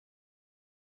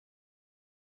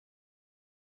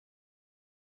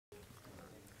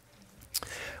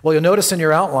Well, you'll notice in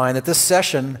your outline that this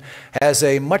session has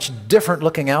a much different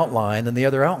looking outline than the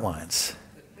other outlines.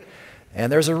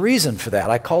 And there's a reason for that.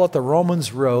 I call it the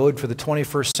Romans Road for the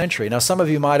 21st century. Now, some of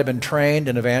you might have been trained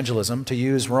in evangelism to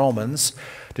use Romans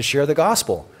to share the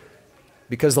gospel,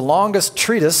 because the longest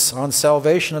treatise on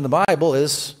salvation in the Bible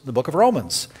is the book of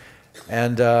Romans.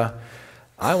 And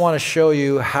I want to show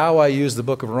you how I use the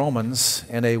book of Romans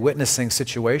in a witnessing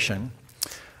situation.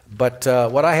 But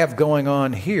what I have going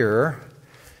on here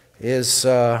is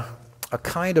a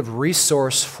kind of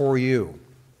resource for you.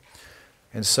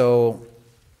 And so,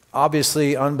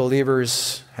 obviously,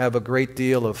 unbelievers have a great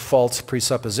deal of false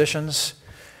presuppositions.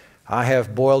 I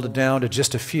have boiled it down to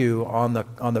just a few on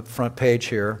the front page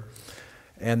here.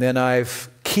 And then I've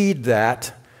keyed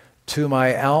that to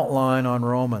my outline on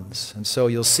Romans. And so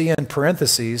you'll see in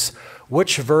parentheses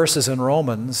which verses in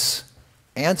Romans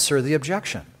answer the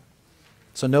objection.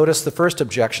 So notice the first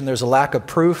objection. There's a lack of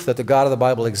proof that the God of the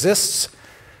Bible exists.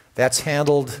 That's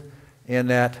handled in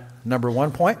that number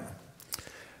 1 point.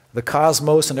 The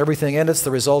cosmos and everything in it's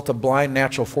the result of blind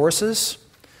natural forces.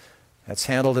 That's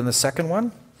handled in the second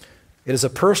one. It is a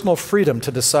personal freedom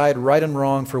to decide right and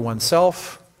wrong for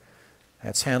oneself.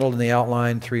 That's handled in the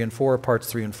outline 3 and 4, parts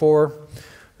 3 and 4.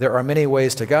 There are many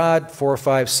ways to God, 4,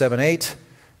 5, 7, 8.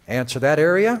 Answer that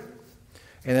area.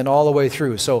 And then all the way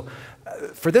through. So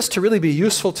for this to really be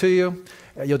useful to you,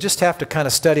 you'll just have to kind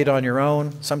of study it on your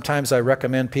own. Sometimes I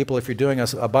recommend people, if you're doing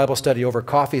a Bible study over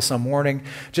coffee some morning,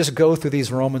 just go through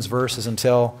these Romans verses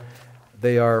until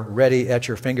they are ready at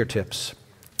your fingertips.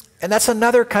 And that's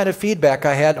another kind of feedback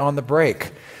I had on the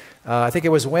break. I think it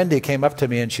was Wendy came up to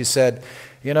me and she said,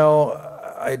 you know,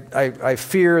 I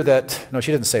fear that, no,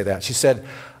 she didn't say that. She said,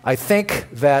 I think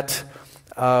that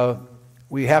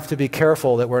we have to be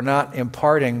careful that we're not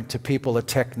imparting to people a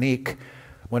technique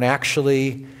when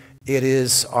actually it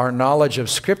is our knowledge of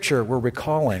Scripture we're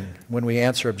recalling when we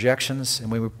answer objections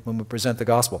and when we present the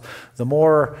gospel. The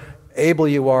more able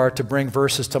you are to bring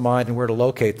verses to mind and where to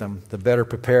locate them, the better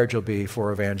prepared you'll be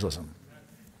for evangelism.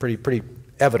 Pretty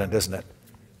evident, isn't it?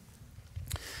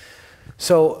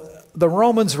 So the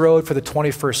Romans Road for the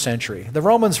 21st century. The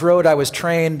Romans Road I was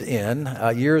trained in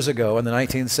years ago in the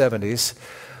 1970s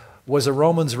was a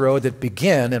Romans Road that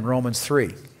began in Romans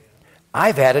 3.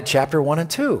 I've added chapter 1 and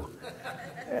 2.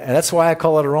 And that's why I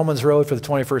call it a Romans Road for the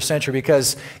 21st century,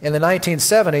 because in the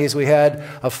 1970s we had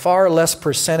a far less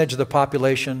percentage of the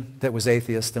population that was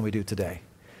atheist than we do today.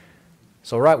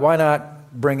 So why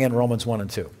not bring in Romans 1 and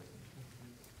 2?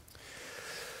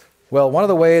 Well, one of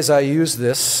the ways I used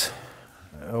this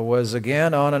was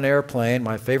again on an airplane,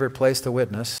 my favorite place to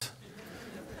witness.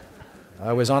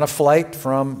 I was on a flight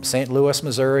from St. Louis,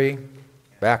 Missouri,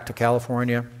 back to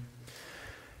California.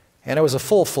 And it was a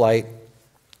full flight.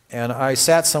 And I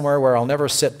sat somewhere where I'll never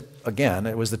sit again.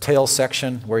 It was the tail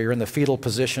section where you're in the fetal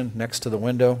position next to the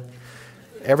window.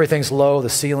 Everything's low, the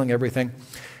ceiling, everything.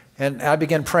 And I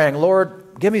began praying, Lord,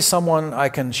 give me someone I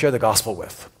can share the gospel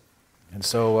with. And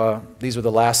so these were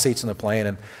the last seats in the plane.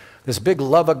 And this big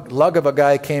lug of a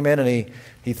guy came in and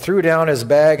he threw down his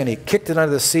bag and he kicked it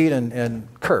under the seat and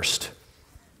cursed.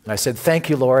 And I said, thank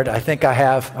you, Lord. I think I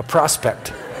have a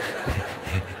prospect.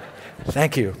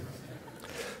 Thank you.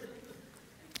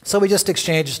 So we just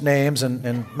exchanged names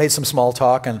and made some small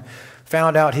talk and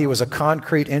found out he was a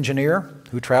concrete engineer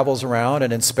who travels around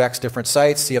and inspects different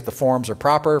sites, see if the forms are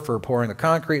proper for pouring the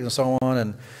concrete and so on.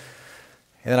 And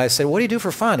then I said, what do you do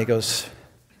for fun? He goes,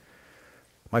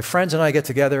 my friends and I get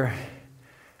together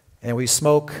and we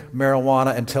smoke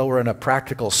marijuana until we're in a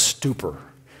practical stupor.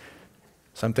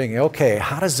 So I'm thinking, okay,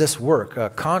 how does this work? A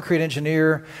concrete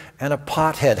engineer and a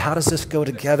pothead, how does this go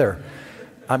together?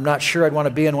 I'm not sure I'd want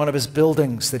to be in one of his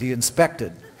buildings that he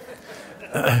inspected.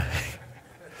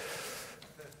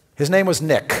 His name was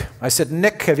Nick. I said,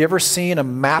 Nick, have you ever seen a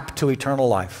map to eternal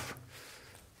life?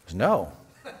 He goes, no.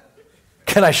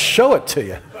 Can I show it to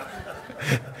you?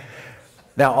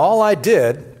 Now, all I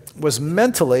did was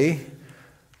mentally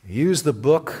use the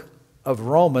book of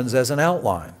Romans as an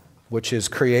outline, which is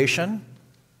creation,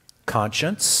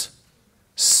 conscience,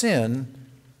 sin,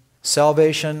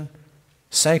 salvation,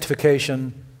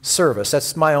 sanctification, service.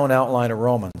 That's my own outline of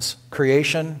Romans.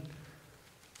 Creation,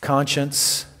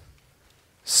 conscience,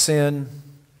 sin,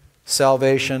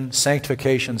 salvation,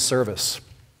 sanctification, service.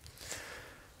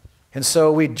 And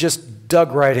so we just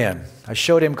dug right in. I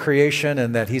showed him creation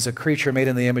and that he's a creature made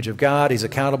in the image of God. He's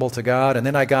accountable to God. And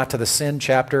then I got to the sin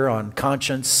chapter on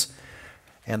conscience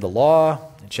and the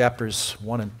law in chapters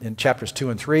 2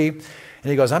 and 3. And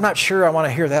he goes, I'm not sure I want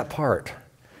to hear that part.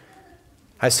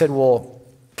 I said, well,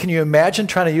 can you imagine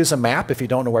trying to use a map if you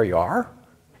don't know where you are?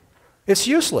 It's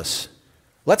useless.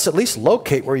 let's at least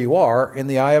locate where you are in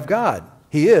the eye of God.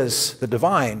 He is the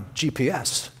divine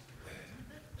GPS.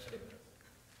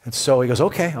 And so he goes,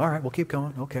 okay, all right, we'll keep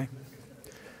going, okay.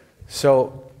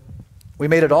 So we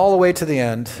made it all the way to the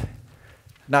end,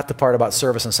 not the part about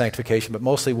service and sanctification, but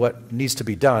mostly what needs to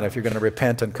be done if you're going to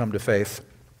repent and come to faith.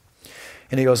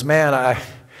 And he goes, man,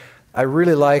 I'm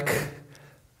really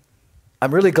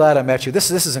glad I met you. This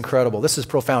is incredible. This is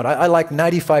profound. I like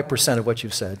 95% of what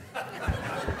you've said.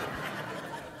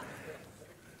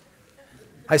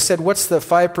 I said, what's the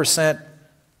 5%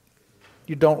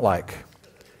 you don't like?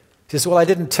 He says, well, I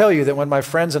didn't tell you that when my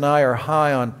friends and I are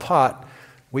high on pot,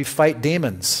 we fight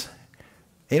demons.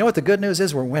 And you know what the good news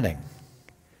is? We're winning.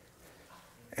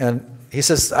 And he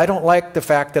says, I don't like the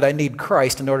fact that I need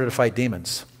Christ in order to fight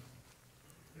demons.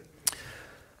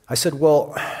 I said,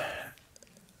 well,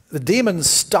 the demon's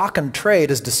stock and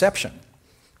trade is deception.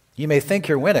 You may think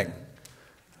you're winning,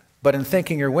 but in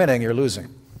thinking you're winning, you're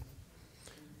losing.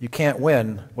 You can't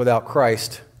win without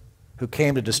Christ, who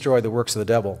came to destroy the works of the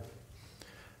devil.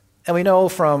 And we know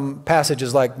from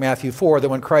passages like Matthew 4 that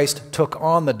when Christ took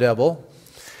on the devil,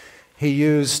 he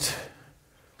used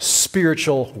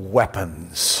spiritual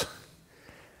weapons.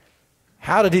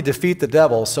 How did he defeat the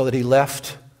devil so that he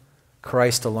left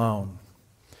Christ alone?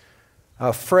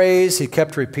 A phrase he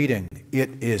kept repeating,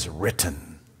 it is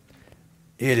written.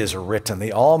 It is written.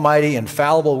 The almighty,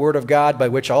 infallible Word of God by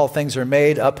which all things are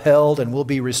made, upheld, and will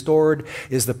be restored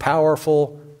is the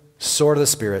powerful sword of the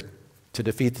Spirit to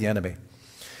defeat the enemy.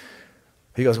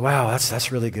 He goes, wow,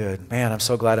 that's really good. Man, I'm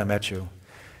so glad I met you.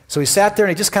 So he sat there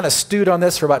and he just kind of stewed on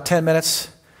this for about 10 minutes.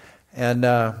 And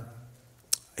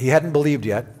he hadn't believed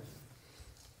yet.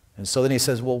 And so then he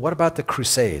says, well, what about the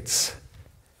Crusades?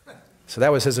 So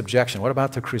that was his objection. What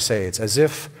about the Crusades? As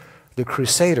if the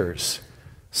Crusaders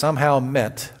somehow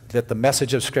meant that the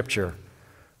message of Scripture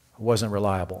wasn't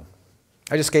reliable.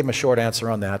 I just gave him a short answer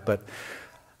on that, but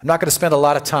I'm not going to spend a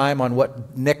lot of time on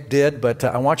what Nick did, but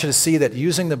I want you to see that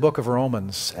using the book of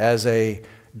Romans as a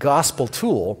gospel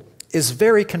tool is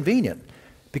very convenient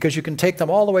because you can take them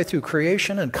all the way through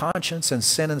creation and conscience and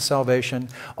sin and salvation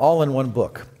all in one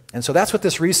book. And so that's what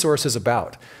this resource is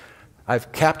about.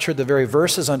 I've captured the very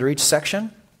verses under each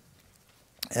section,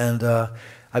 and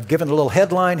I've given a little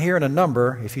headline here and a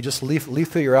number. If you just leaf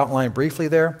through your outline briefly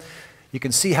there, you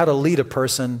can see how to lead a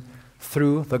person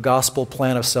through the gospel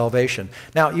plan of salvation.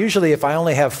 Now, usually if I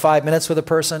only have 5 minutes with a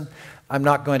person, I'm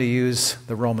not going to use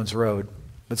the Romans Road.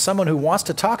 But someone who wants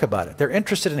to talk about it, they're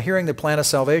interested in hearing the plan of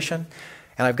salvation,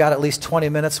 and I've got at least 20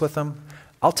 minutes with them,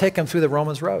 I'll take them through the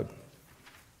Romans Road.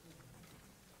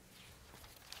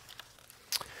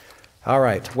 All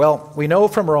right. Well, we know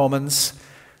from Romans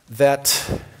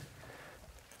that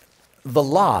the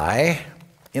lie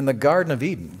in the Garden of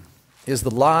Eden is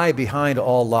the lie behind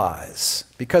all lies,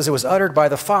 because it was uttered by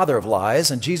the father of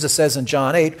lies, and Jesus says in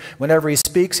John 8, whenever he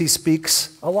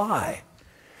speaks a lie.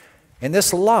 And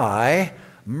this lie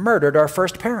murdered our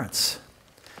first parents.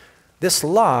 This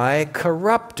lie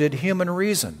corrupted human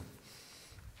reason.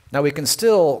 Now, we can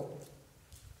still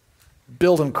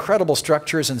build incredible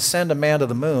structures and send a man to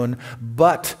the moon,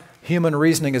 but human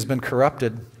reasoning has been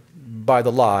corrupted by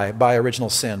the lie, by original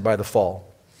sin, by the fall.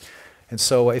 And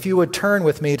so if you would turn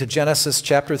with me to Genesis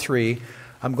chapter 3,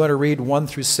 I'm going to read 1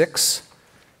 through 6.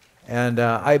 And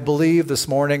I believe this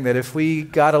morning that if we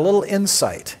got a little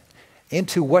insight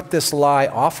into what this lie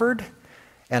offered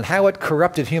and how it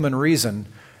corrupted human reason,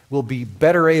 we'll be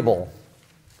better able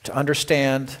to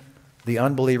understand the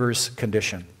unbeliever's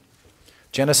condition.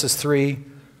 Genesis 3,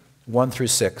 1 through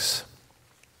 6.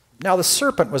 Now the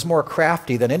serpent was more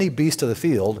crafty than any beast of the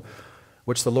field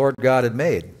which the Lord God had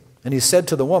made. And he said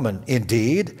to the woman,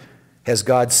 indeed, has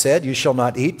God said, you shall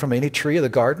not eat from any tree of the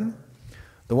garden?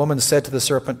 The woman said to the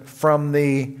serpent, From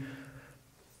the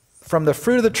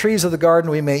fruit of the trees of the garden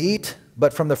we may eat,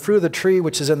 but from the fruit of the tree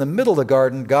which is in the middle of the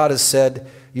garden, God has said,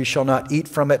 you shall not eat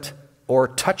from it or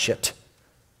touch it,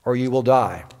 or you will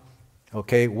die.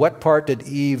 Okay, what part did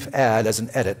Eve add as an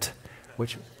edit?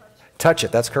 Touch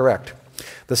it, that's correct.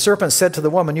 The serpent said to the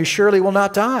woman, you surely will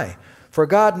not die, for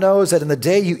God knows that in the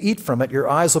day you eat from it, your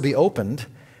eyes will be opened,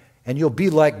 and you'll be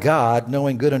like God,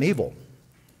 knowing good and evil.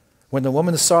 When the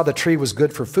woman saw the tree was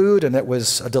good for food, and it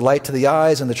was a delight to the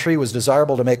eyes, and the tree was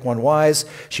desirable to make one wise,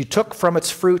 she took from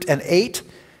its fruit and ate,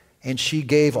 and she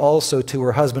gave also to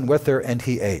her husband with her, and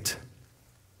he ate.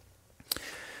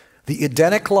 The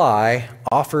Edenic lie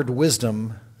offered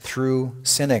wisdom through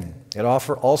sinning. It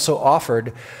also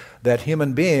offered that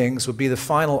human beings would be the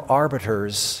final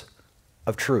arbiters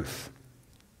of truth.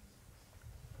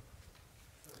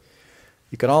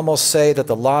 You can almost say that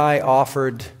the lie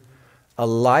offered a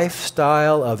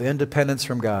lifestyle of independence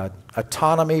from God,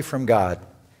 autonomy from God.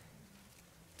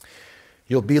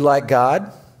 You'll be like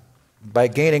God. By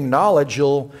gaining knowledge,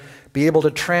 you'll be able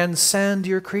to transcend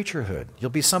your creaturehood.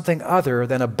 You'll be something other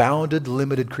than a bounded,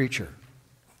 limited creature.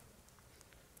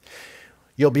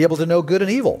 You'll be able to know good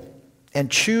and evil and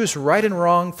choose right and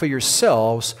wrong for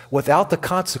yourselves without the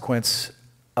consequence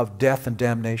of death and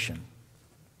damnation.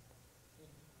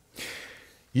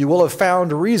 You will have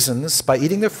found reasons, by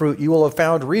eating the fruit, you will have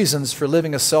found reasons for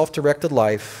living a self-directed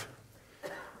life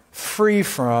free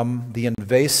from the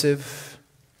invasive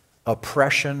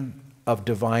oppression of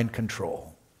divine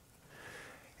control.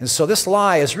 And so this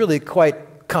lie is really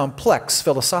quite complex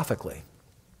philosophically.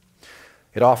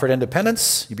 It offered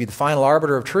independence. You'd be the final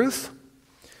arbiter of truth.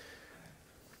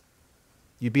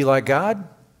 You'd be like God.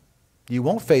 You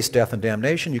won't face death and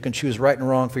damnation. You can choose right and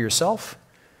wrong for yourself.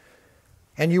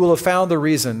 And you will have found the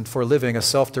reason for living a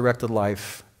self-directed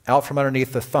life out from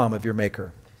underneath the thumb of your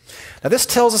Maker. Now, this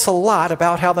tells us a lot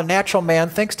about how the natural man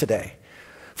thinks today.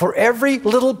 For every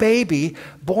little baby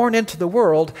born into the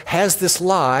world has this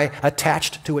lie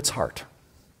attached to its heart.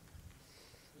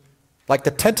 Like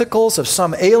the tentacles of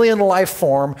some alien life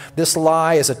form, this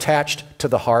lie is attached to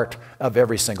the heart of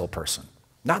every single person.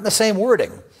 Not in the same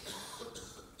wording,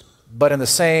 but in the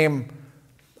same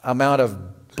amount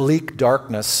of bleak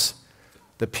darkness.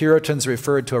 The Puritans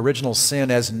referred to original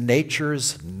sin as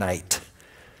nature's night.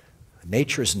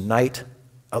 Nature's night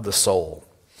of the soul.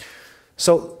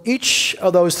 So each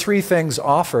of those three things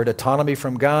offered, autonomy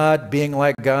from God, being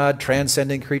like God,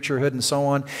 transcending creaturehood, and so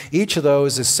on, each of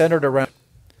those is centered around.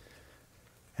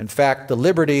 In fact, the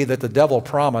liberty that the devil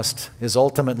promised is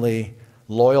ultimately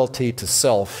loyalty to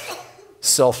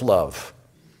self-love.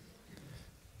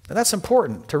 And that's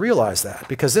important to realize that,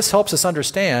 because this helps us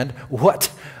understand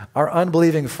what our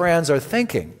unbelieving friends are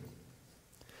thinking.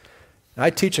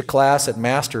 I teach a class at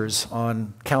Masters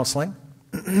on counseling,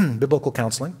 biblical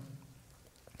counseling.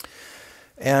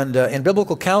 And in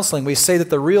biblical counseling, we say that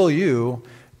the real you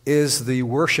is the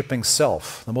worshiping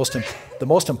self. The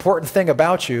most important thing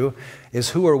about you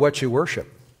is who or what you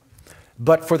worship.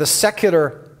 But for the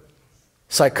secular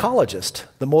psychologist,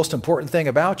 the most important thing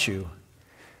about you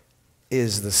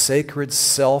is the sacred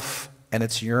self and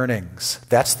its yearnings.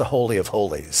 That's the Holy of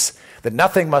Holies, that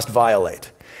nothing must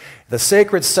violate. The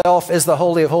sacred self is the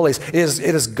Holy of Holies. It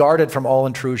is guarded from all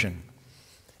intrusion.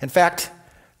 In fact,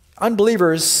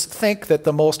 unbelievers think that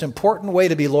the most important way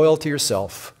to be loyal to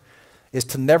yourself is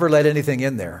to never let anything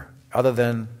in there other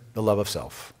than the love of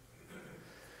self.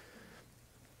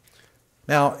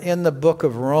 Now, in the book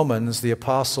of Romans, the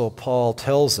Apostle Paul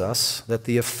tells us that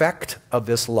the effect of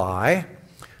this lie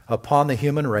upon the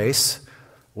human race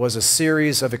was a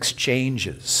series of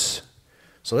exchanges.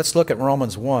 So let's look at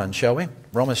Romans 1, shall we?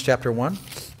 Romans chapter 1.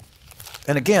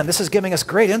 And again, this is giving us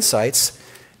great insights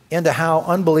into how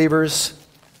unbelievers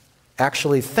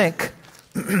actually think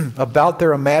about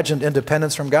their imagined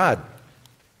independence from God.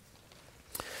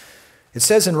 It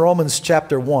says in Romans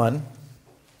chapter 1,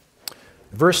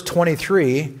 verse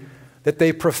 23, that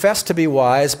they profess to be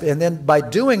wise, and then by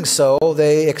doing so,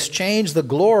 they exchange the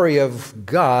glory of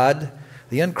God,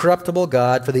 the incorruptible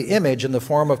God, for the image in the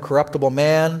form of corruptible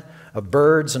man, of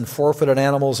birds and four-footed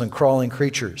animals and crawling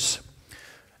creatures.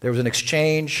 There was an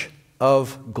exchange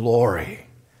of glory.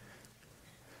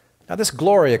 Now, this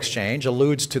glory exchange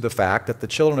alludes to the fact that the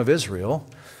children of Israel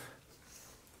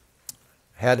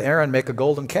had Aaron make a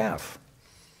golden calf.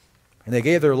 And they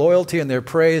gave their loyalty and their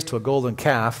praise to a golden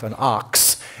calf, an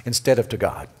ox, instead of to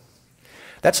God.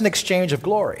 That's an exchange of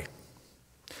glory.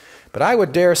 But I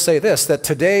would dare say this, that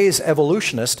today's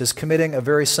evolutionist is committing a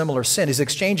very similar sin. He's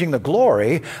exchanging the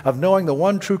glory of knowing the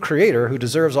one true Creator who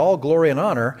deserves all glory and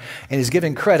honor, and he's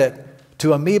giving credit to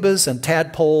amoebas and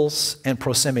tadpoles and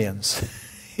prosimians.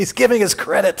 He's giving his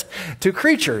credit to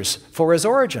creatures for his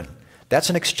origin. That's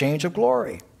an exchange of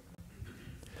glory.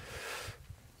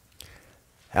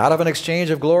 Out of an exchange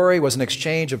of glory was an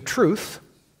exchange of truth.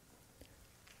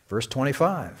 Verse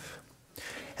 25.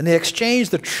 And they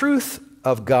exchanged the truth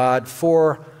of God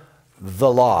for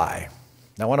the lie.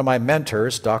 Now, one of my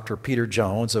mentors, Dr. Peter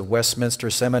Jones of Westminster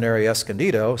Seminary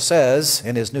Escondido, says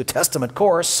in his New Testament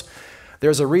course,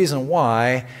 there's a reason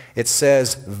why it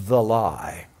says the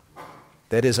lie.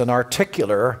 That is an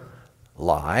articular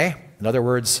lie. In other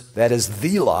words, that is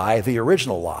the lie, the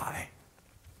original lie.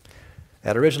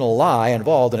 That original lie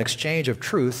involved an exchange of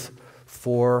truth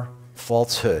for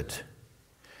falsehood.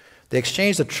 They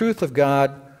exchanged the truth of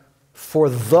God for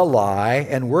the lie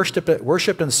and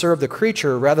worshiped and served the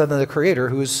creature rather than the Creator,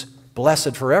 who's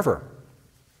blessed forever.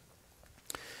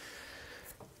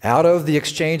 Out of the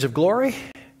exchange of glory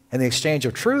and the exchange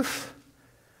of truth,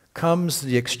 comes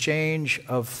the exchange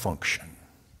of function.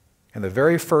 And the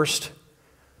very first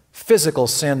physical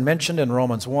sin mentioned in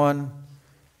Romans 1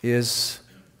 is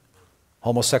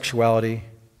homosexuality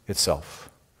itself.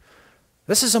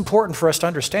 This is important for us to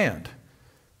understand.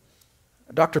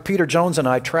 Dr. Peter Jones and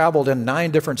I traveled in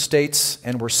 9 different states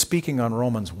and were speaking on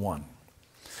Romans 1.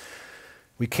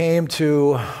 We came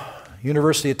to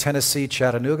University of Tennessee,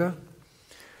 Chattanooga,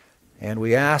 and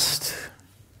we asked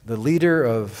the leader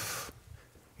of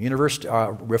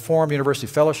Reformed University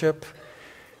Fellowship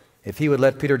if he would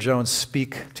let Peter Jones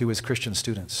speak to his Christian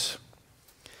students.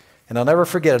 And I'll never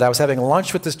forget it. I was having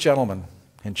lunch with this gentleman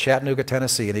in Chattanooga,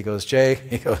 Tennessee, and he goes,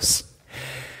 Jay,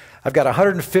 I've got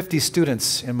 150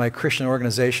 students in my Christian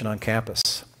organization on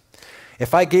campus.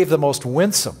 If I gave the most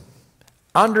winsome,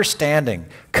 understanding,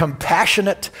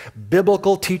 compassionate,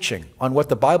 biblical teaching on what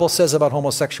the Bible says about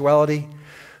homosexuality,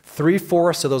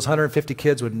 3/4 of those 150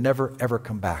 kids would never, ever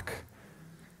come back.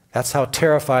 That's how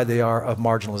terrified they are of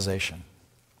marginalization.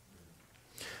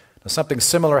 Now, something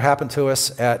similar happened to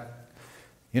us at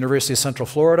University of Central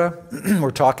Florida.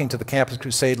 We're talking to the Campus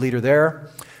Crusade leader there,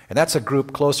 and that's a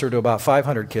group closer to about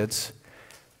 500 kids.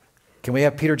 Can we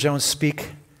have Peter Jones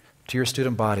speak to your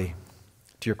student body,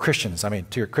 to your Christian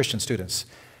students?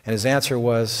 And his answer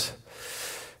was,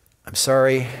 I'm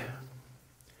sorry,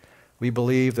 we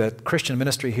believe that Christian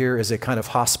ministry here is a kind of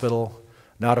hospital,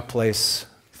 not a place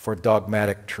for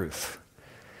dogmatic truth.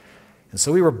 And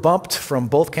so we were bumped from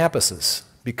both campuses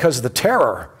because of the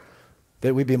terror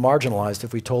that we'd be marginalized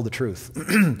if we told the truth.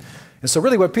 And so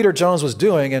really what Peter Jones was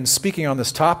doing in speaking on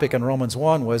this topic in Romans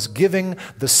 1 was giving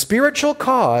the spiritual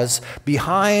cause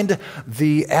behind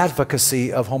the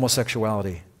advocacy of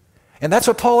homosexuality. And that's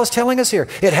what Paul is telling us here.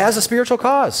 It has a spiritual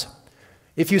cause.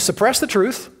 If you suppress the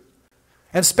truth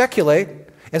and speculate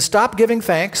and stop giving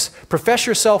thanks, profess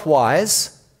yourself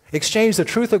wise, exchange the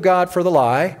truth of God for the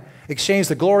lie, exchange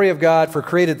the glory of God for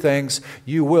created things,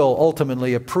 you will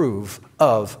ultimately approve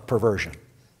of perversion.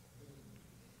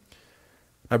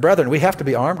 Now, brethren, we have to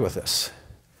be armed with this.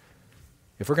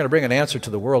 If we're going to bring an answer to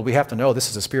the world, we have to know this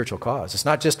is a spiritual cause. It's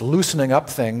not just loosening up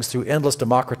things through endless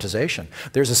democratization.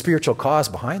 There's a spiritual cause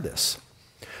behind this.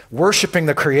 Worshiping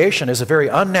the creation is a very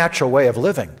unnatural way of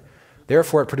living.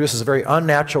 Therefore, it produces a very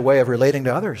unnatural way of relating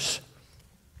to others.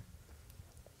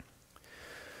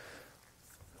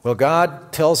 Well,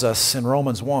 God tells us in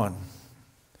Romans 1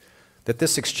 that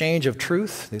this exchange of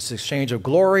truth, this exchange of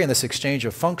glory, and this exchange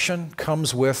of function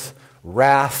comes with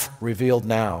wrath revealed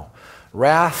now.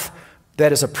 Wrath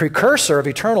that is a precursor of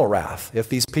eternal wrath if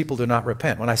these people do not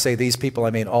repent. When I say these people, I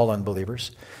mean all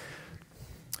unbelievers.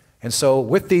 And so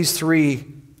with these 3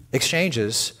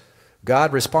 exchanges,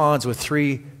 God responds with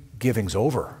 3 givings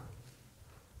over.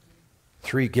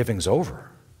 3 givings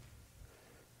over.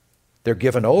 They're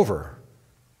given over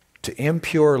to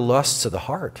impure lusts of the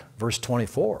heart, verse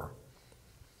 24.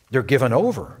 They're given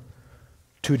over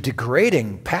to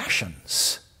degrading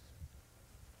passions,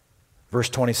 verse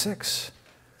 26.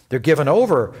 They're given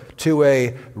over to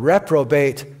a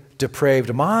reprobate,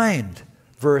 depraved mind,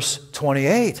 verse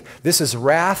 28. This is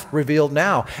wrath revealed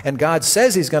now. And God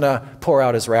says He's going to pour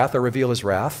out His wrath or reveal His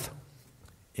wrath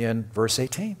in verse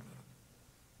 18.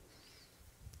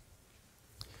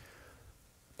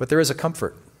 But there is a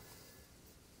comfort.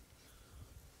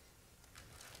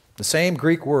 The same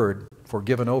Greek word for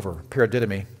given over,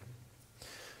 paradidomi,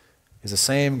 is the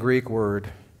same Greek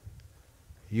word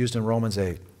used in Romans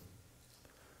 8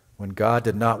 when God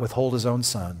did not withhold His own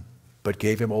Son, but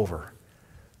gave Him over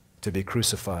to be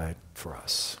crucified for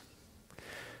us.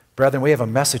 Brethren, we have a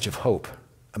message of hope,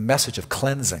 a message of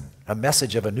cleansing, a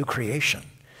message of a new creation.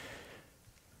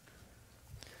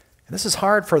 And this is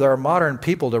hard for our modern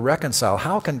people to reconcile.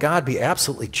 How can God be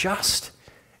absolutely just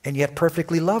and yet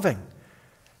perfectly loving?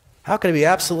 How can He be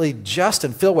absolutely just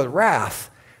and filled with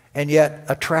wrath and yet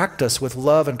attract us with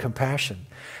love and compassion?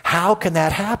 How can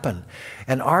that happen?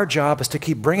 And our job is to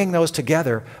keep bringing those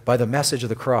together by the message of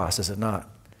the cross, is it not?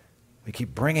 We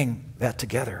keep bringing that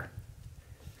together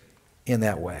in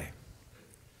that way.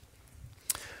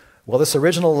 Well, this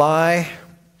original lie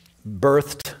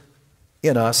birthed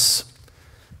in us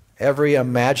every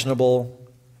imaginable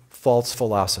false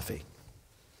philosophy.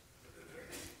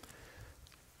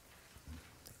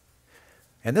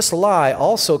 And this lie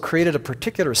also created a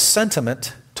particular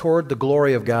sentiment toward the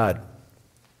glory of God.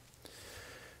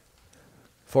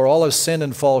 For all have sinned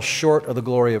and fall short of the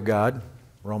glory of God,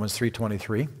 Romans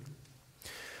 3:23.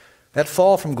 That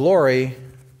fall from glory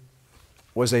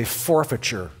was a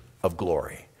forfeiture of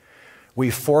glory. We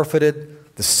forfeited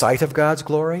the sight of God's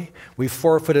glory, we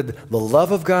forfeited the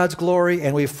love of God's glory,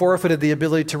 and we forfeited the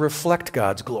ability to reflect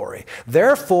God's glory.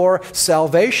 Therefore,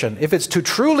 salvation, if it's to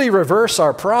truly reverse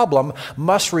our problem,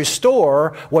 must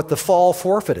restore what the fall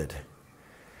forfeited.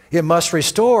 It must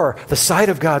restore the sight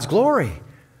of God's glory,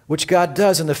 which God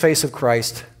does in the face of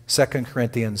Christ, 2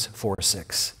 Corinthians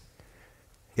 4:6.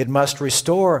 It must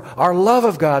restore our love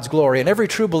of God's glory, and every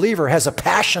true believer has a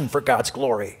passion for God's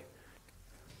glory.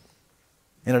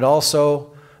 And it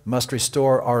also must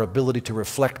restore our ability to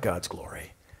reflect God's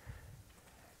glory.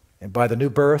 And by the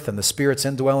new birth and the Spirit's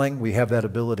indwelling, we have that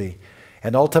ability.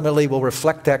 And ultimately, we'll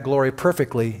reflect that glory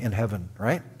perfectly in heaven,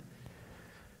 right?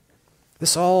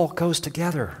 This all goes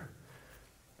together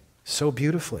so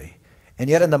beautifully. And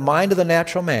yet in the mind of the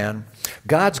natural man,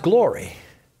 God's glory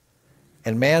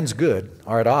and man's good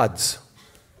are at odds.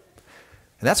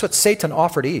 And that's what Satan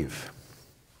offered Eve.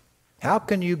 How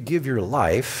can you give your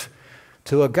life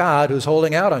to a God who's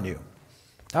holding out on you?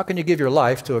 How can you give your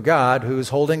life to a God who's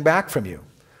holding back from you?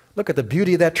 Look at the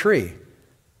beauty of that tree.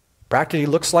 Practically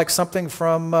looks like something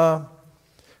from,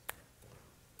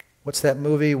 what's that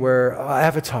movie where,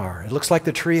 Avatar. It looks like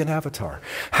the tree in Avatar.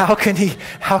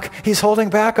 He's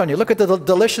holding back on you. Look at the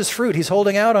delicious fruit. He's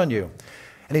holding out on you.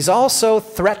 And he's also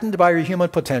threatened by your human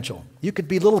potential. You could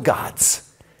be little gods.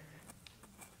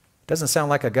 Doesn't sound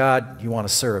like a God you want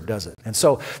to serve, does it? And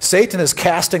so Satan is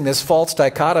casting this false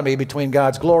dichotomy between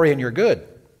God's glory and your good.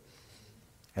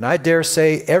 And I dare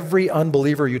say every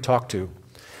unbeliever you talk to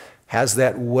has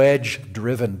that wedge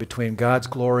driven between God's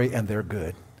glory and their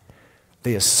good.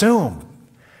 They assume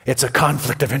it's a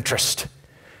conflict of interest.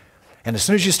 And as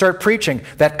soon as you start preaching,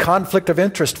 that conflict of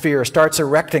interest fear starts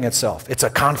erecting itself. It's a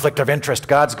conflict of interest.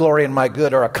 God's glory and my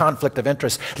good are a conflict of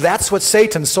interest. That's what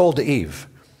Satan sold to Eve.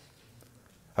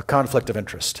 A conflict of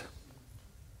interest.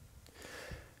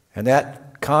 And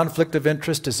that conflict of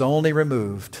interest is only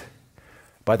removed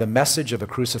by the message of a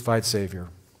crucified Savior.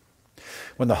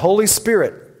 When the Holy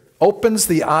Spirit opens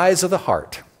the eyes of the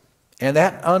heart, and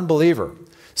that unbeliever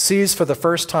sees for the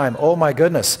first time, oh my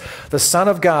goodness, the Son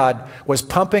of God was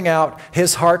pumping out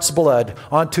his heart's blood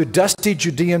onto dusty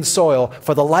Judean soil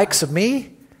for the likes of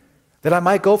me, that I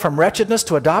might go from wretchedness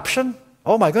to adoption.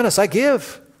 Oh my goodness, I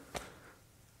give.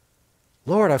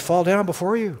 Lord, I fall down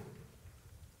before you.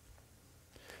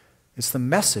 It's the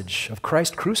message of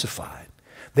Christ crucified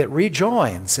that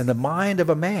rejoins in the mind of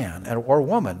a man or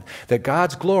woman that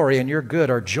God's glory and your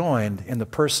good are joined in the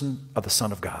person of the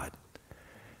Son of God.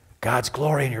 God's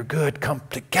glory and your good come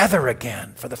together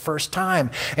again for the first time.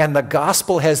 And the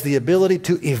gospel has the ability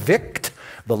to evict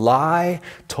the lie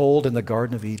told in the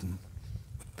Garden of Eden.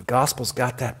 The gospel's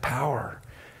got that power.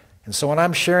 And so when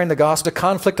I'm sharing the gospel, the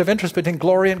conflict of interest between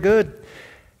glory and good,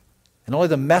 and only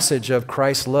the message of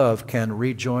Christ's love can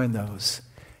rejoin those.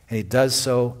 And he does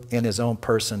so in his own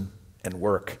person and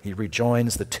work. He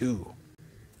rejoins the two.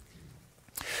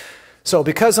 So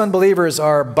because unbelievers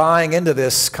are buying into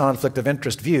this conflict of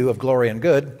interest view of glory and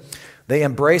good, they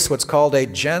embrace what's called a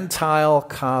Gentile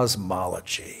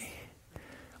cosmology.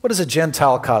 What is a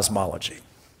Gentile cosmology?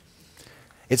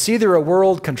 It's either a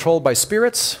world controlled by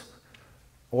spirits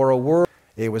or a world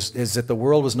is that the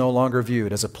world was no longer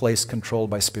viewed as a place controlled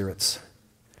by spirits.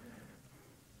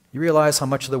 You realize how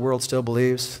much of the world still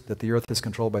believes that the earth is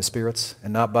controlled by spirits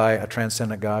and not by a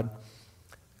transcendent God?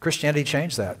 Christianity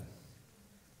changed that.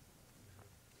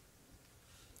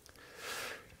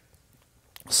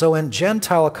 So in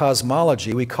Gentile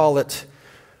cosmology, we call it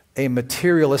a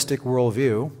materialistic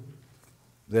worldview,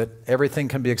 that everything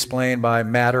can be explained by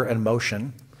matter and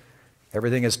motion.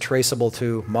 Everything is traceable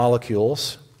to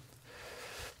molecules.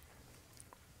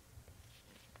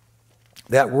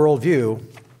 That worldview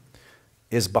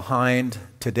is behind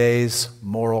today's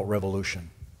moral revolution.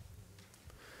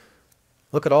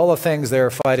 Look at all the things they're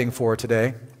fighting for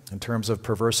today in terms of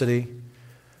perversity.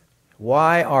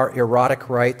 Why are erotic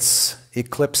rights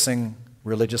eclipsing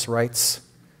religious rights?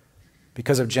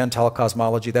 Because of Gentile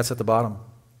cosmology. That's at the bottom.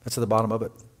 That's at the bottom of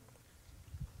it.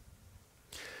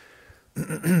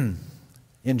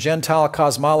 In Gentile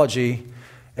cosmology,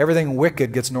 everything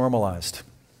wicked gets normalized.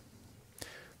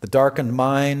 The darkened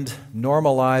mind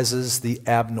normalizes the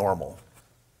abnormal.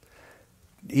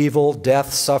 Evil,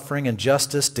 death, suffering,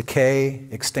 injustice, decay,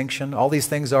 extinction, all these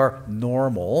things are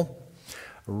normal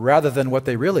rather than what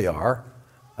they really are,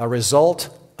 a result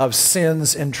of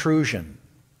sin's intrusion.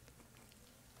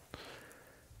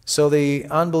 So the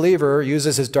unbeliever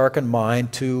uses his darkened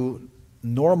mind to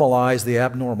normalize the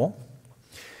abnormal.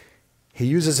 He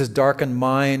uses his darkened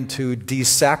mind to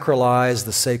desacralize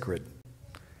the sacred.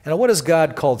 And what is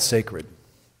God called sacred?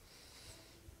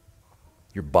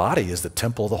 Your body is the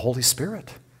temple of the Holy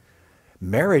Spirit.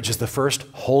 Marriage is the first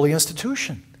holy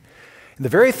institution. And the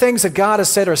very things that God has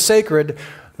said are sacred,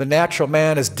 the natural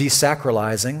man is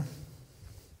desacralizing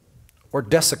or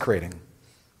desecrating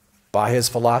by his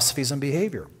philosophies and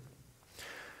behavior.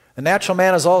 The natural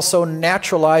man is also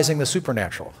naturalizing the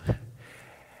supernatural.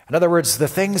 In other words, the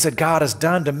things that God has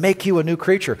done to make you a new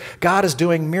creature. God is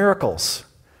doing miracles.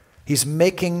 He's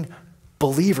making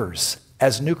believers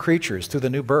as new creatures through the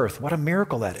new birth. What a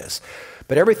miracle that is.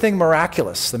 But everything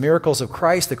miraculous, the miracles of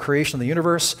Christ, the creation of the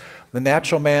universe, the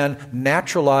natural man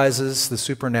naturalizes the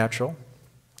supernatural.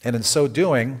 And in so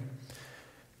doing,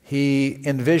 he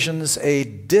envisions a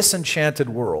disenchanted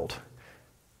world.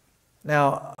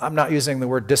 Now, I'm not using the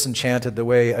word disenchanted the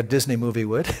way a Disney movie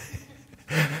would.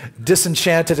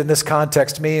 Disenchanted in this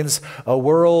context means a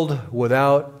world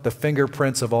without the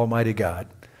fingerprints of Almighty God,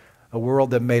 a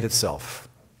world that made itself,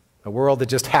 a world that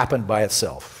just happened by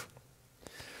itself.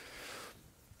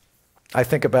 I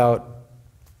think about,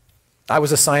 I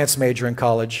was a science major in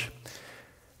college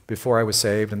before I was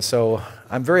saved, and so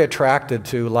I'm very attracted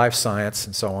to life science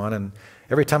and so on, and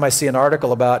every time I see an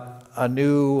article about a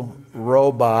new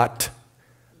robot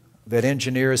that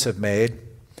engineers have made.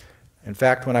 In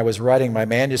fact, when I was writing my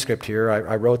manuscript here,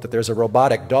 I wrote that there's a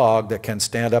robotic dog that can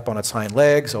stand up on its hind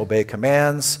legs, obey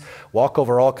commands, walk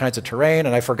over all kinds of terrain,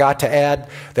 and I forgot to add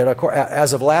that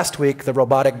as of last week, the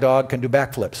robotic dog can do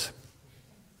backflips.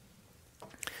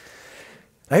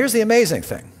 Now here's the amazing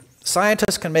thing.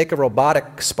 Scientists can make a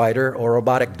robotic spider or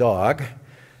robotic dog,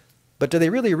 but do they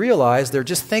really realize they're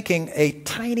just thinking a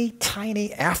tiny,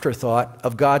 tiny afterthought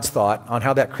of God's thought on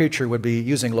how that creature would be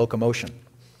using locomotion?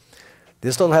 They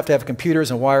still have to have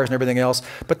computers and wires and everything else,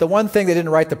 but the one thing they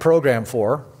didn't write the program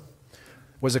for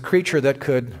was a creature that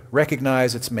could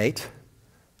recognize its mate,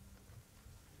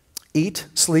 eat,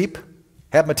 sleep,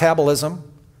 have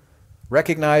metabolism,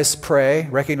 recognize prey,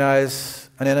 recognize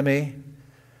an enemy,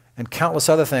 and countless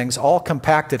other things, all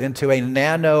compacted into a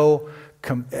nano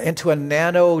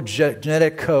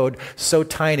genetic code so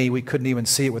tiny we couldn't even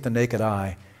see it with the naked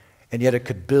eye. And yet it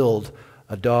could build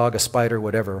a dog, a spider,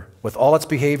 whatever, with all its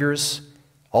behaviors,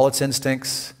 all its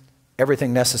instincts,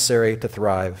 everything necessary to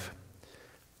thrive.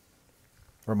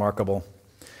 Remarkable.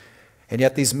 And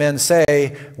yet these men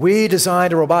say, we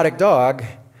designed a robotic dog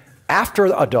after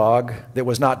a dog that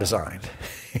was not designed.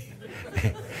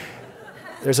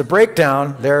 There's a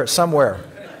breakdown there somewhere.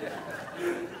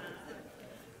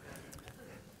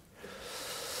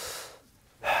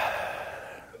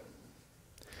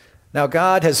 Now,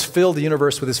 God has filled the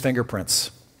universe with his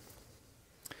fingerprints.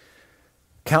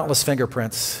 Countless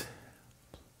fingerprints.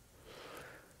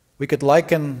 We could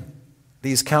liken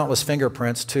these countless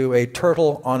fingerprints to a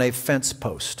turtle on a fence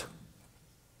post.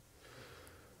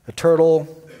 A turtle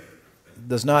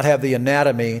does not have the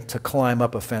anatomy to climb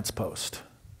up a fence post.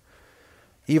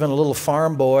 Even a little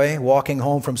farm boy walking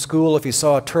home from school, if he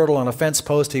saw a turtle on a fence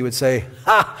post, he would say,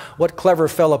 "Ha! What clever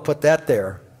fellow put that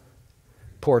there?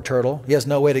 Poor turtle. He has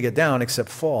no way to get down except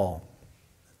fall."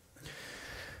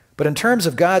 But in terms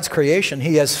of God's creation,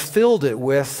 he has filled it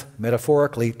with,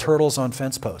 metaphorically, turtles on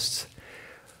fence posts.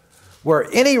 Where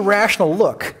any rational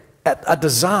look at a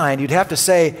design, you'd have to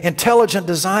say, intelligent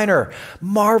designer,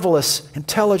 marvelous,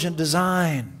 intelligent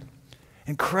design,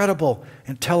 incredible,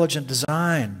 intelligent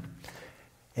design.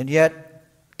 And yet,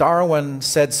 Darwin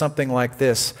said something like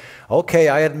this, okay,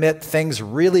 I admit things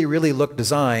really, really look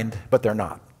designed, but they're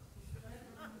not.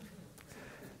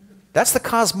 That's the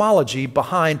cosmology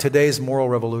behind today's moral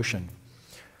revolution.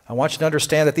 I want you to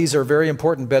understand that these are very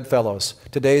important bedfellows.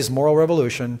 Today's moral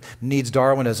revolution needs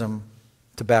Darwinism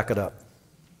to back it up.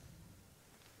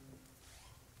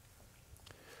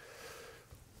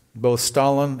 Both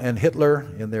Stalin and Hitler,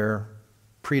 in their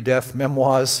pre-death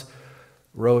memoirs,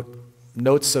 wrote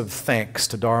notes of thanks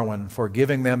to Darwin for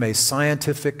giving them a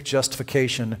scientific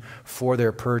justification for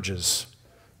their purges.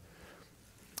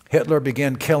 Hitler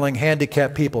began killing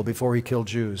handicapped people before he killed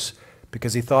Jews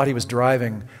because he thought he was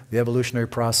driving the evolutionary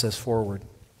process forward.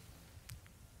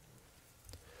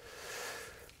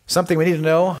 Something we need to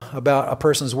know about a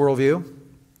person's worldview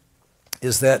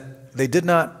is that they did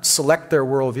not select their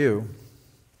worldview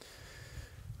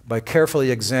by carefully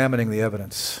examining the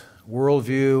evidence.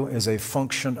 Worldview is a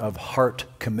function of heart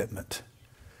commitment.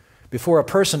 Before a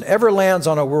person ever lands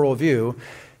on a worldview,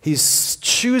 he's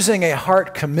choosing a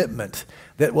heart commitment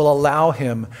that will allow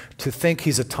him to think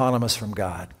he's autonomous from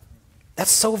God.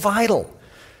 That's so vital.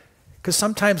 Because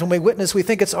sometimes when we witness, we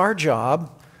think it's our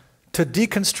job to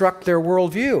deconstruct their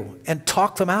worldview and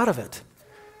talk them out of it.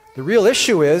 The real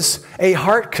issue is a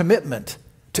heart commitment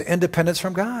to independence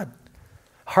from God.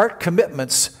 Heart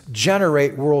commitments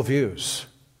generate worldviews.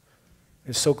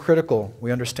 It's so critical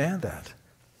we understand that.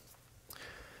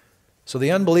 So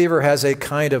the unbeliever has a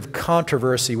kind of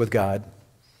controversy with God.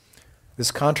 This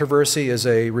controversy is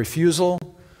a refusal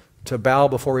to bow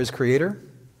before his Creator.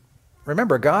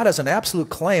 Remember, God has an absolute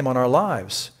claim on our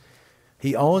lives.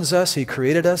 He owns us. He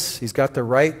created us. He's got the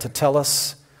right to tell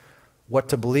us what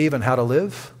to believe and how to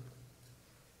live.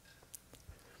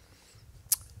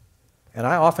 And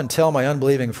I often tell my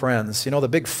unbelieving friends, the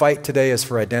big fight today is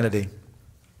for identity.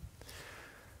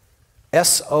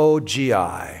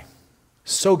 SOGI,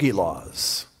 SOGI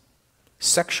laws,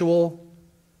 sexual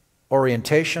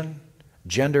orientation,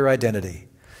 gender identity.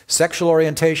 Sexual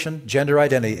orientation, gender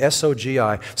identity,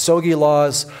 SOGI. SOGI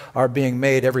laws are being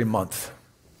made every month.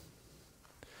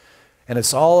 And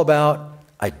it's all about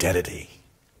identity.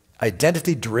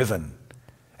 Identity driven.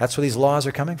 That's where these laws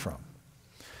are coming from.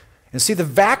 And see, the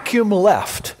vacuum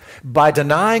left by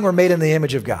denying we're made in the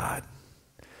image of God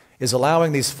is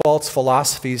allowing these false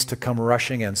philosophies to come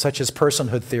rushing in, such as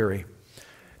personhood theory.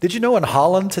 Did you know in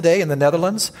Holland today, in the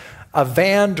Netherlands, a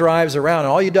van drives around, and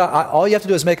all you have to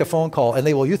do is make a phone call, and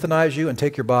they will euthanize you and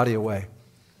take your body away.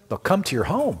 They'll come to your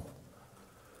home.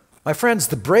 My friends,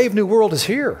 the brave new world is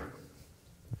here.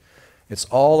 It's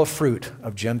all a fruit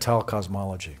of Gentile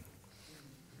cosmology.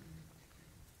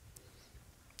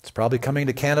 It's probably coming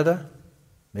to Canada,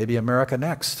 maybe America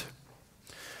next.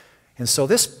 And so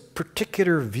this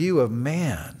particular view of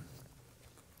man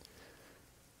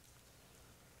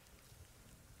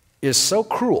is so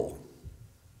cruel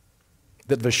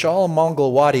that Vishal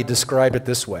Mangalwadi described it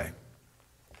this way,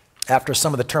 after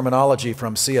some of the terminology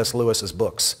from C.S. Lewis's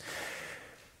books.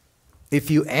 If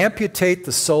you amputate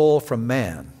the soul from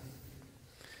man,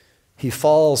 he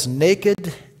falls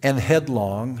naked and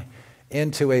headlong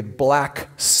into a black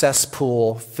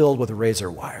cesspool filled with razor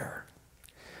wire.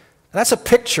 And that's a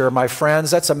picture, my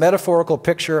friends, that's a metaphorical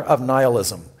picture of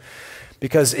nihilism.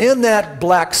 Because in that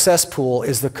black cesspool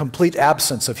is the complete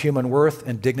absence of human worth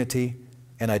and dignity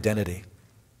and identity.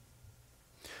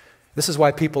 This is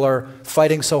why people are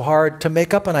fighting so hard to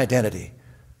make up an identity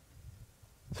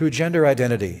through gender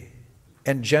identity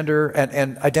and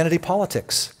identity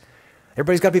politics.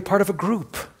 Everybody's got to be part of a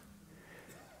group.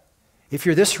 If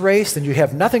you're this race, then you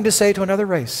have nothing to say to another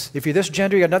race. If you're this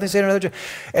gender, you have nothing to say to another gender.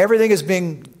 Everything is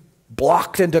being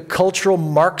blocked into cultural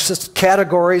Marxist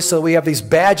categories, so we have these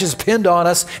badges pinned on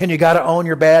us, and you got to own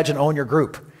your badge and own your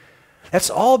group. That's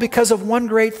all because of one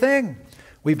great thing.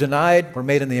 We've denied we're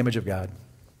made in the image of God.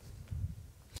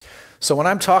 So when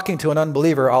I'm talking to an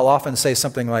unbeliever, I'll often say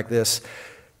something like this: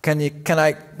 would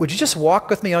you just walk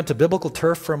with me onto biblical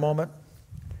turf for a moment?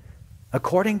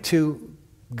 According to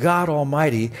God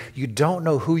Almighty, you don't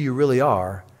know who you really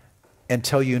are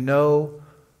until you know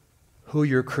who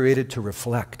you're created to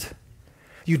reflect.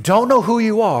 You don't know who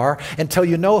you are until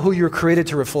you know who you're created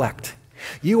to reflect.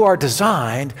 You are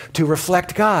designed to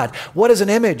reflect God. What is an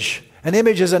image? An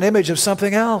image is an image of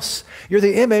something else. You're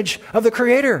the image of the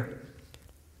Creator.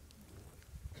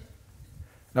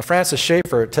 Now, Francis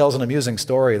Schaeffer tells an amusing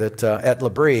story that at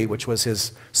L'Abri, which was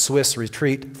his Swiss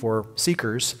retreat for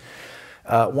seekers,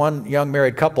 one young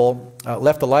married couple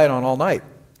left the light on all night.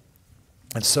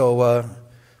 And so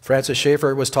Francis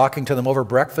Schaeffer was talking to them over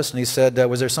breakfast, and he said,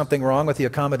 was there something wrong with the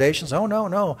accommodations? Oh,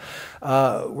 no.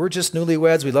 We're just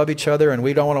newlyweds. We love each other, and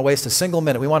we don't want to waste a single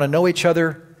minute. We want to know each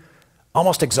other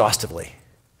almost exhaustively.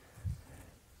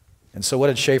 And so what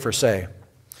did Schaeffer say?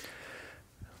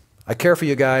 I care for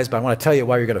you guys, but I want to tell you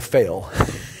why you're going to fail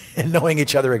in knowing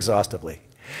each other exhaustively.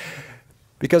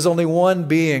 Because only one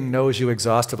being knows you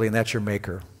exhaustively, and that's your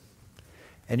Maker.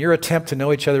 And your attempt to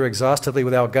know each other exhaustively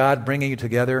without God bringing you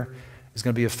together is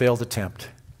going to be a failed attempt.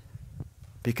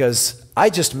 Because I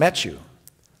just met you,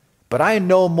 but I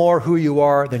know more who you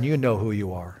are than you know who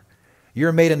you are.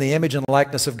 You're made in the image and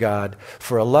likeness of God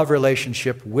for a love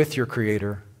relationship with your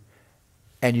Creator,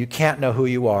 and you can't know who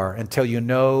you are until you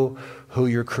know who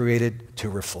you're created to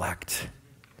reflect.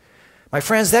 My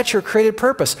friends, that's your created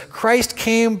purpose. Christ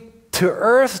came to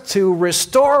earth to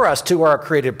restore us to our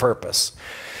created purpose,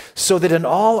 so that in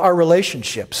all our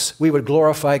relationships we would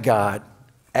glorify God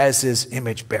as His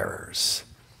image bearers.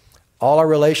 All our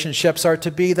relationships are to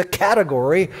be the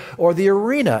category or the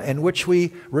arena in which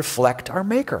we reflect our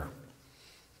Maker.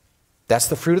 That's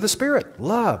the fruit of the Spirit: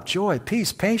 love, joy,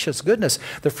 peace, patience, goodness.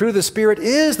 The fruit of the Spirit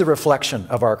is the reflection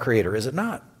of our Creator, is it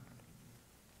not?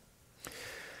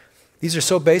 These are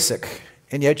so basic,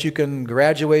 and yet you can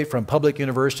graduate from public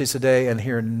universities today and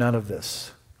hear none of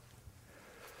this.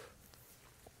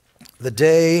 The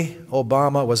day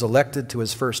Obama was elected to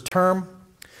his first term,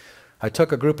 I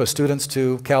took a group of students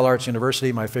to Cal Arts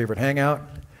University, my favorite hangout,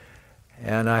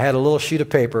 and I had a little sheet of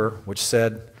paper which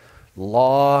said,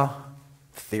 law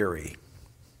theory.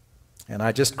 And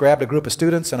I just grabbed a group of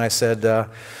students and I said,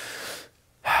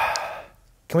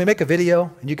 can we make a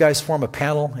video and you guys form a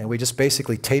panel and we just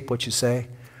basically tape what you say?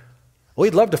 Well,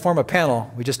 we'd love to form a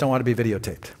panel, we just don't want to be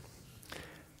videotaped.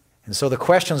 And so the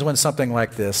questions went something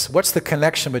like this. What's the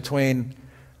connection between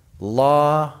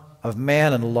law of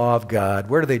man and law of God?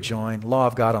 Where do they join? Law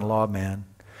of God and law of man.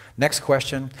 Next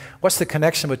question, what's the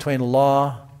connection between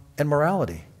law and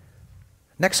morality?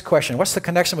 Next question, what's the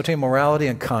connection between morality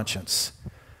and conscience?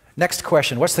 Next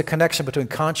question, what's the connection between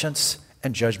conscience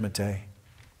and judgment day?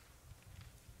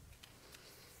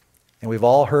 And we've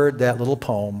all heard that little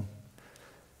poem,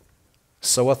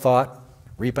 sow a thought,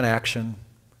 reap an action,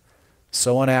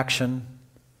 sow an action,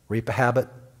 reap a habit,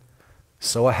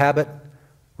 sow a habit,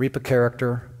 reap a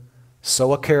character,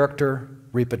 sow a character,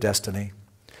 reap a destiny.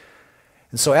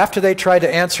 And so after they tried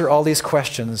to answer all these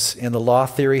questions in the law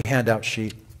theory handout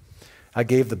sheet, I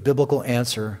gave the biblical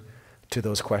answer to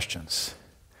those questions.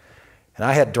 And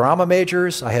I had drama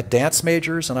majors, I had dance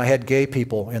majors, and I had gay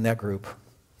people in that group.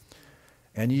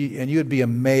 And you'd be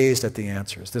amazed at the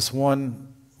answers. This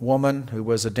one woman who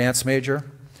was a dance major,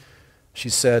 she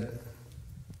said,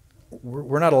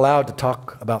 we're not allowed to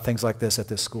talk about things like this at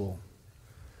this school.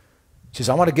 She says,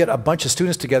 I want to get a bunch of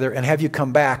students together and have you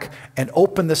come back and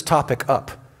open this topic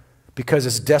up because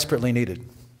it's desperately needed.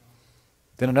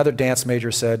 Then another dance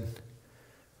major said,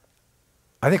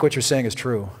 I think what you're saying is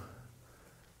true.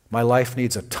 My life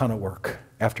needs a ton of work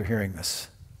after hearing this.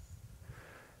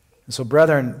 And so,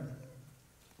 brethren,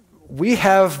 we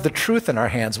have the truth in our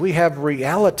hands. We have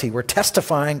reality. We're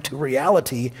testifying to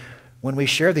reality when we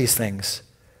share these things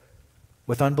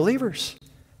with unbelievers.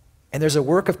 And there's a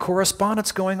work of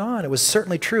correspondence going on. It was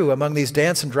certainly true among these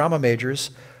dance and drama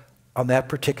majors on that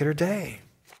particular day.